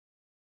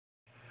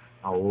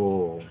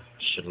Awo,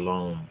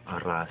 Shalom,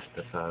 Ras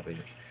Tafari.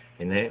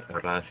 Ine,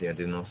 Ras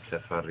Iadonis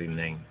Tafari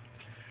name.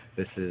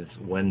 This is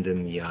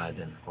Wyndham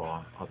Yarden,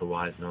 or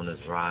otherwise known as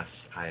Ras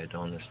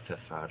Iadonis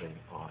Tafari,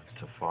 or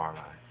Tafari.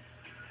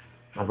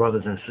 My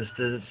brothers and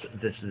sisters,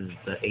 this is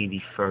the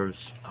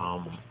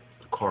 81st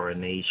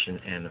coronation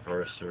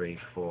anniversary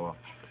for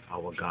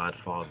our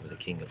Godfather, the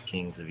King of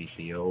Kings of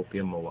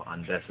Ethiopia, Moa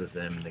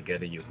Andesazem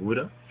Negeda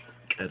Yehuda,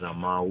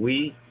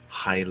 Kedamawi,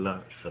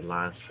 HAILE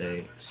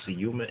SELASSIE,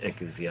 Siyume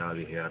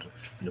Ekeziali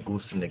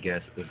Nugusa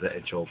Neges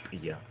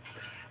Ethiopia.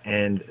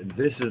 And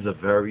this is a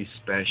very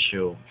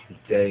special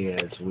day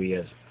as we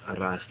as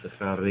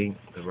Rastafari,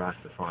 the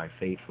Rastafari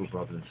faithful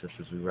brothers and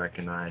sisters, we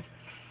recognize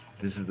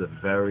this is a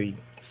very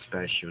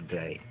special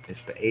day. It's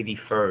the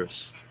 81st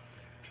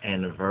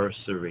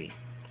anniversary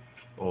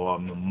or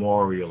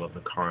memorial of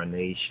the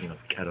coronation of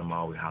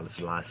Kedamawi Haile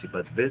Selassie.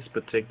 But this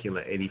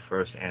particular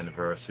 81st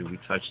anniversary, we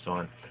touched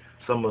on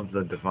some of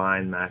the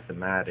divine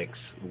mathematics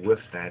with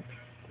that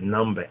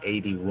number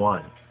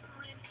 81.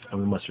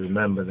 And we must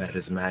remember that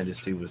His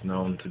Majesty was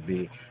known to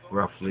be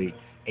roughly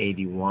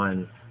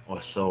 81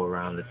 or so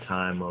around the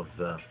time of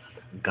the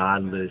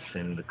godless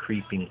and the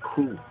creeping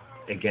coup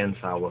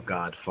against our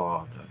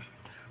Godfather.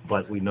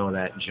 But we know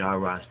that Jah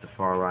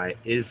Rastafari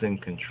is in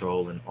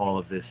control, and all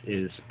of this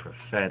is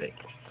prophetic.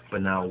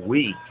 But now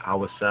we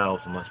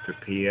ourselves must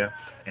prepare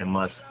and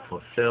must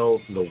fulfill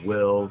the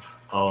will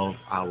of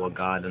our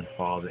God and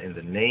Father in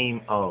the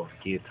name of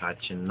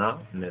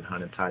Gitachina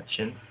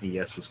Nedhanatachin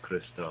Jesus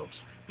Christos,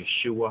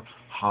 Yeshua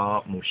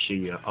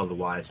HaMoshiach,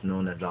 otherwise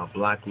known as our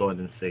Black Lord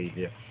and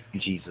Savior,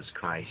 Jesus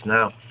Christ.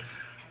 Now,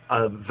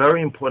 a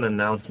very important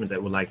announcement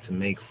that we'd like to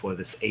make for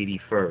this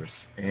 81st,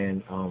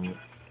 and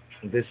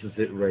this is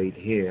it right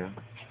here.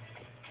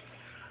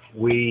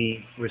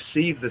 We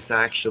received this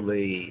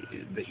actually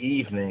the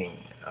evening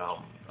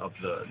of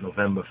the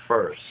November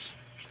 1st,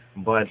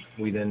 but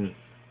we didn't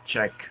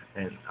check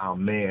in our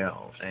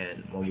mail,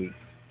 and when we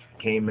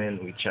came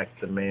in, we checked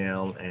the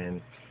mail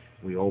and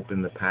we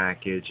opened the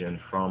package, and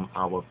from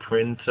our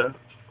printer,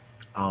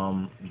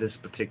 this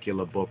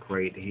particular book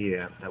right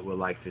here that we'd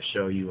like to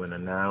show you and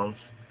announce.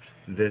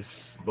 This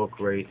book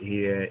right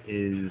here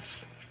is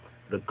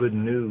the good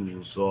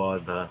news, or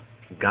the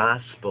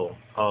Gospel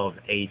of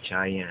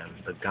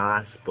H.I.M, the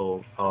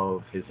Gospel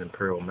of His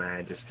Imperial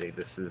Majesty.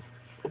 This is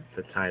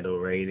the title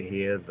right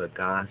here, the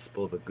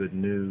Gospel, the Good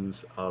News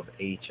of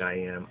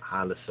H.I.M,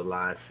 Haile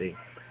Selassie.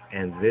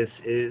 And this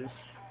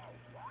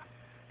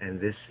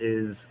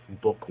is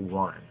book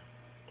 1.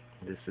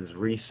 This is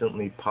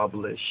recently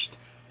published,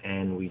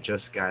 and we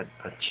just got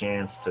a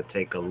chance to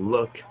take a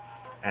look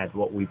at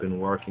what we've been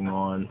working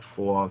on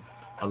for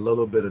a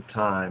little bit of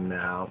time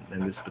now,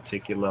 and this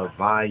particular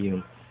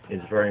volume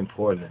is very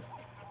important.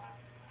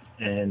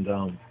 And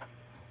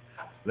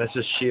let's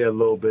just share a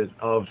little bit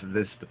of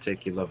this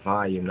particular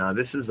volume. Now,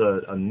 this is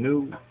a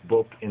new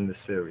book in the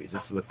series.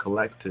 This is a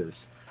collector's,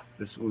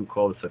 we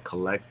call this a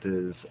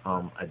collector's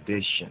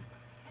edition.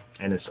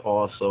 And it's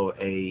also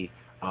a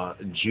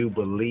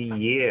Jubilee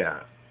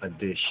year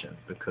edition,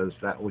 because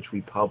that which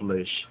we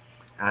publish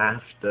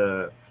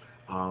after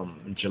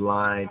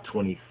July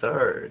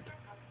 23rd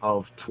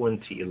of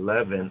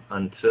 2011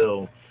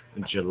 until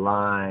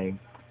July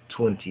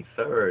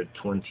 23rd,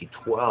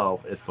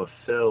 2012, it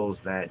fulfills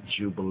that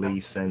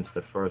Jubilee since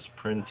the first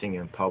printing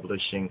and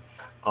publishing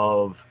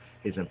of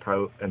His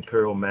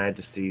Imperial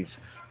Majesty's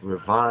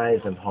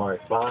Revised and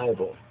Hard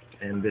Bible.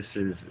 And this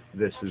is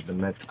the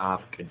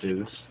Metaf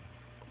Kedus.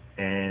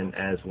 And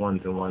as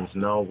ones and ones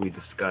know, we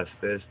discussed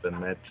this, the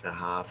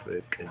Metaf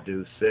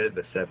Kedus,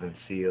 the 7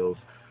 seals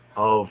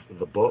of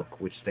the book,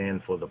 which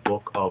stand for the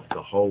Book of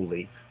the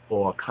Holy,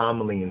 or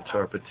commonly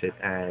interpreted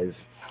as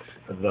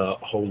the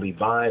Holy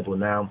Bible.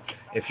 Now,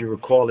 if you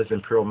recall, His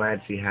Imperial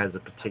Majesty has a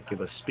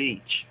particular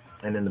speech,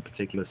 and in the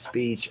particular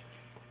speech,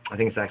 I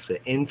think it's actually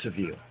an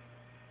interview,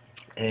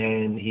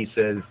 and he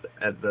says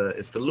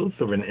it's the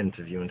Lutheran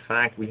interview. In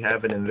fact, we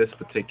have it in this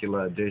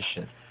particular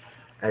edition.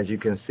 As you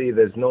can see,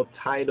 there's no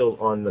title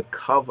on the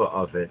cover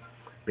of it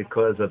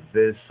because of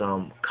this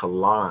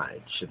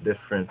collage, the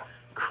different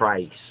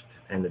Christ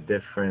and the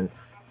different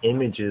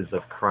images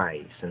of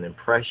Christ and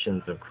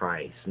impressions of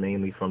Christ,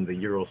 mainly from the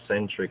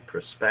Eurocentric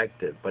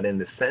perspective. But in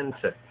the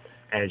center,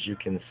 as you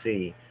can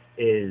see,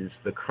 is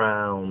the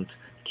crowned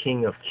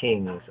King of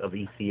Kings of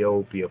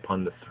Ethiopia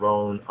upon the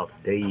throne of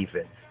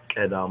David,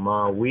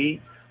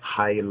 Kedamawi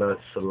Haile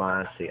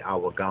Selassie,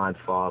 our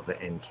Godfather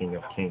and King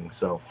of Kings.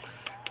 So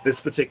this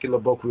particular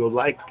book, we would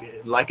like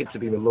it to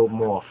be a little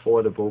more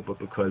affordable, but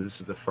because this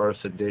is the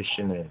first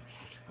edition and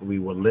we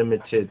were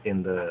limited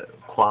in the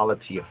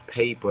quality of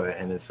paper,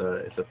 and it's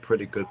a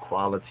pretty good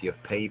quality of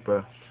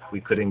paper. We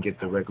couldn't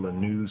get the regular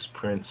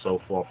newsprint, so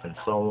forth and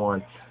so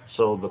on.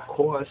 So the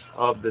cost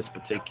of this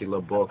particular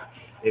book,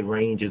 it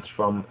ranges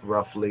from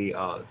roughly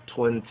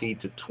 20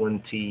 to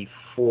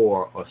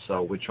 24 or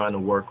so. We're trying to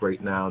work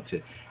right now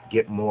to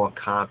get more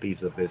copies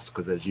of this,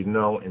 because as you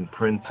know, in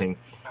printing,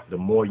 the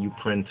more you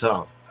print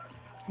up,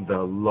 the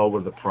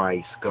lower the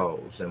price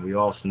goes. And we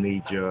also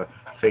need your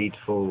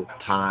faithful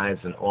tithes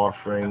and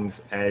offerings,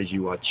 as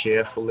you are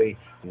cheerfully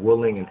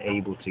willing and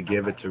able to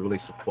give it to really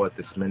support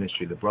this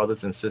ministry. The brothers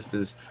and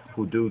sisters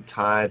who do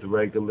tithe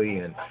regularly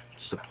and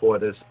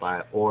support us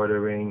by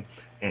ordering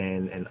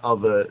and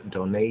other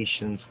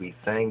donations, we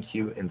thank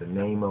you in the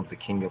name of the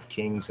King of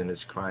Kings and his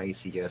Christ,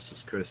 Jesus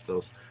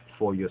Christos,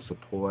 for your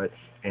support,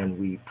 and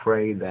we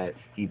pray that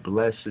he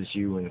blesses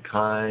you in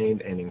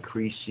kind and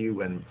increase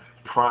you and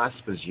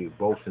prospers you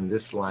both in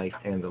this life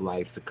and the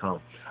life to come.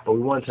 But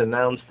we want to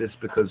announce this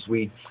because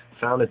we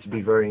found it to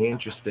be very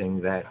interesting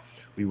that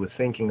we were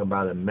thinking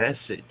about a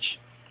message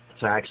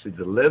to actually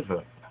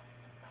deliver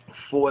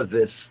for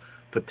this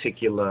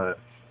particular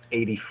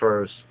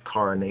 81st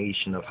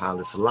coronation of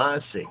Haile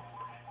Selassie.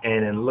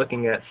 And in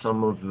looking at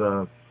some of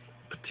the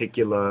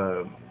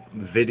particular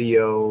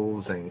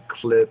videos and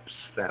clips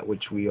that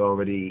which we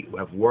already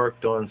have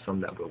worked on,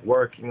 some that we're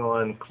working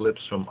on,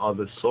 clips from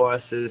other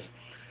sources,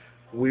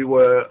 we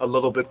were a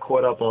little bit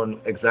caught up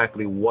on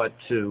exactly what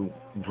to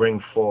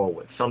bring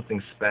forward,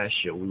 something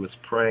special. We was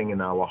praying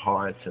in our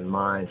hearts and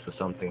minds for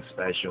something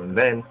special. And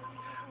then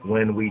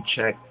when we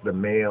checked the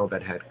mail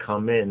that had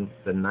come in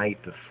the night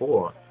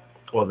before,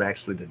 or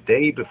actually the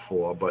day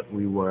before, but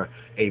we were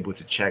able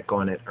to check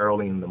on it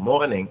early in the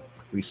morning,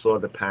 we saw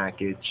the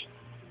package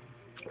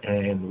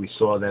and we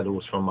saw that it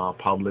was from our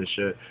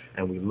publisher,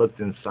 and we looked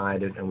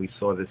inside it and we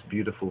saw this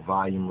beautiful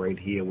volume right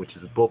here, which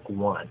is book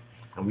 1.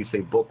 And we say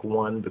book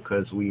 1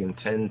 because we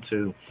intend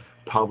to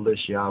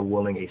publish, Yah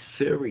willing, a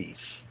series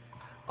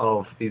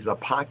of these are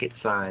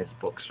pocket-sized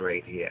books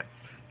right here.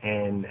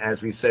 And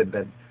as we said,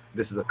 that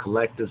this is a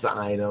collector's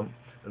item.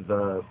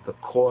 The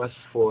cost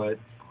for it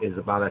is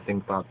about, I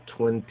think, about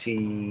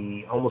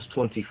almost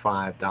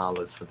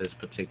 $25 for this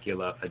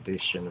particular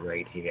edition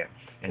right here.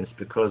 And it's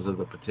because of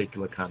the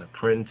particular kind of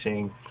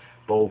printing,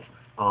 both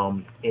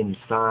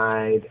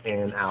inside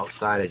and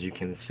outside. As you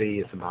can see,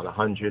 it's about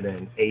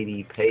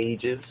 180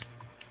 pages.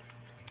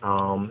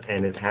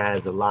 And it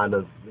has a lot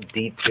of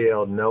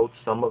detailed notes.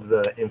 Some of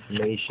the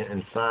information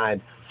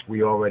inside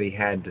we already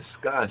had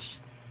discussed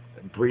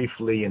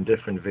briefly in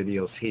different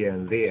videos here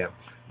and there.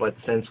 But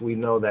since we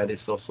know that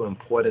it's also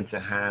important to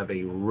have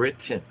a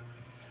written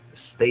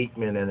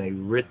statement and a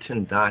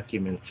written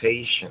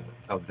documentation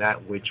of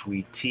that which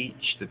we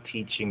teach, the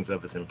teachings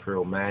of His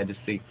Imperial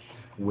Majesty,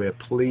 we're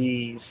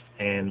pleased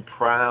and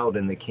proud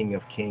in the King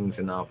of Kings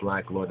and our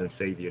black Lord and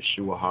Savior,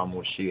 Yeshua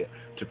HaMoshiach,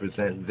 to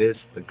present this,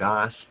 the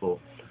Gospel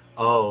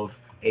of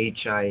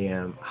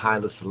H.I.M.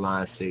 Haile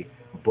Selassie,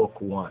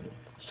 Book 1.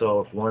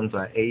 So if ones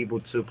are able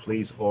to,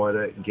 please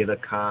order, get a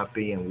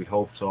copy, and we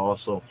hope to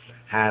also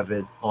have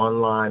it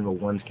online where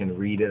ones can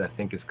read it. I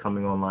think it's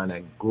coming online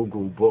at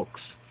Google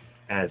Books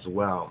as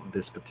well,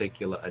 this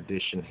particular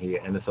edition here.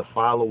 And it's a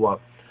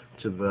follow-up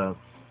to the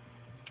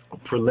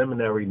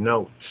preliminary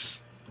notes,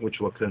 which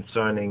were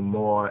concerning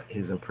more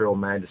His Imperial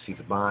Majesty's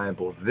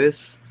Bible. This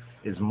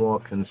is more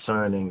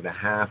concerning the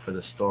half of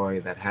the story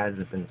that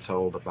hasn't been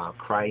told about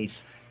Christ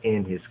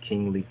in His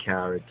kingly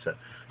character.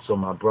 So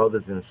my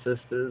brothers and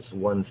sisters,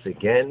 once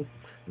again,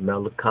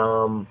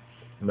 Melkam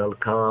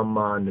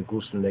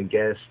Negus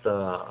Negest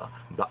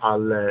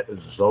Ba'ale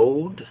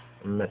Zod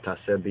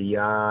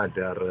Metasebiya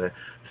Der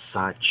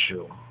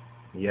Sachu.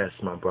 Yes,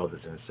 my brothers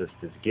and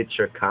sisters, get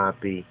your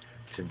copy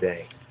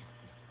today.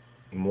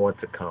 More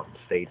to come.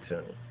 Stay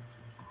tuned.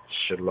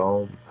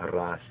 Shalom,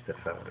 Ras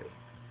Tafari.